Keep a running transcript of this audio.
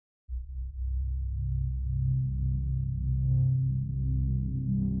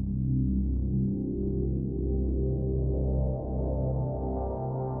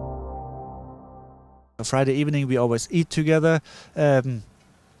Friday evening we always eat together.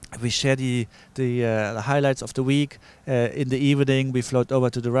 We share the highlights of the week. In the evening we float over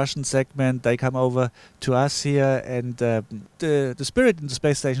to the Russian segment. They come over to us here, and the spirit in the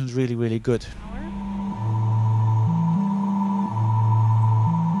space station is really, really good.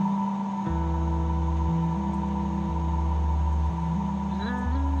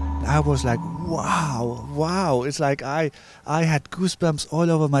 I was like, wow. It's like I had goosebumps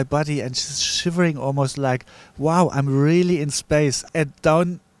all over my body and just shivering, almost like, wow, I'm really in space. And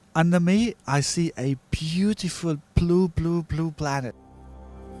down under me, I see a beautiful blue planet.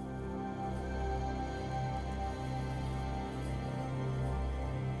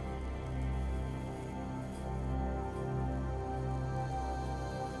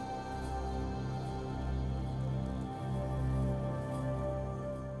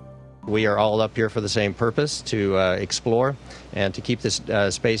 We are all up here for the same purpose, to explore and to keep this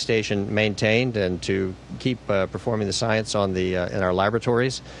space station maintained and to keep performing the science on in our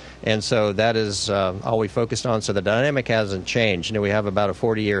laboratories. And so that is all we focused on. So the dynamic hasn't changed. You know, we have about a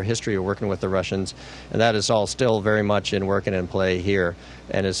 40-year history of working with the Russians, and that is all still very much in work and in play here.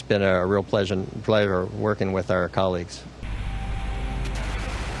 And it's been a real pleasure working with our colleagues.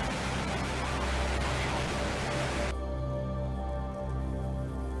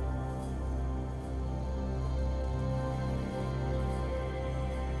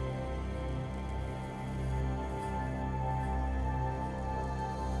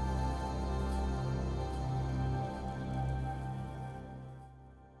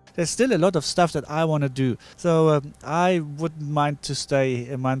 There's still a lot of stuff that I want to do, so I wouldn't mind to stay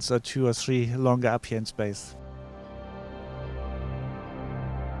a month or 2 or 3 longer up here in space.